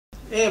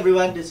Hey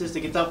everyone, this is the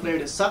guitar player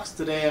that sucks.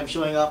 Today I'm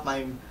showing off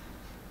my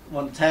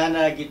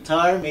Montana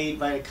guitar made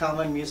by the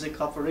Kaman Music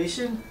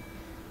Corporation.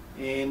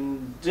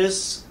 And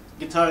this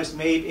guitar is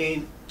made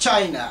in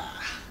China.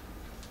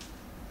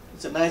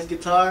 It's a nice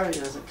guitar. It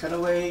has a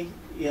cutaway.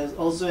 It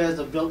also has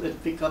a built-in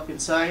pickup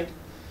inside.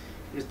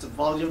 It's the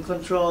volume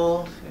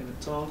control and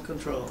the tone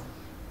control.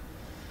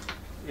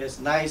 It has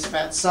nice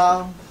fat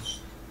sound.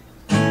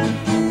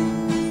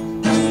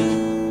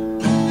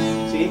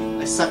 See,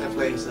 I suck at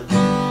playing so.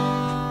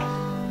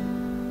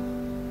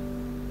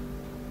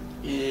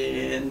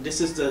 And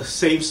this is the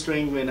same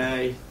string when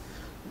I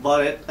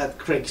bought it at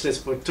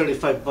Craigslist for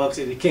 35 bucks,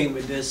 and it came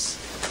with this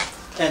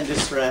and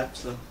this strap.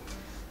 So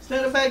it's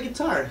not a bad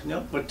guitar, you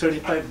know, for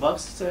 35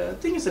 bucks. I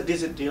think it's a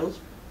decent deal.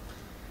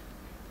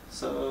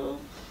 So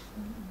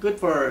good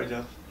for, you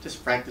know,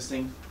 just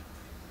practicing.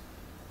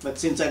 But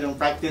since I don't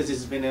practice,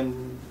 it's been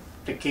in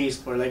the case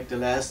for like the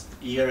last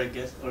year, I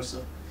guess, or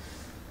so.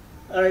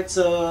 Alright,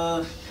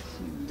 so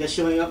just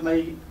showing up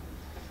my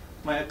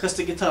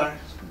acoustic guitar.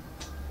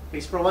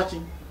 Thanks for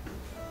watching.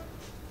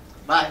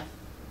 Bye.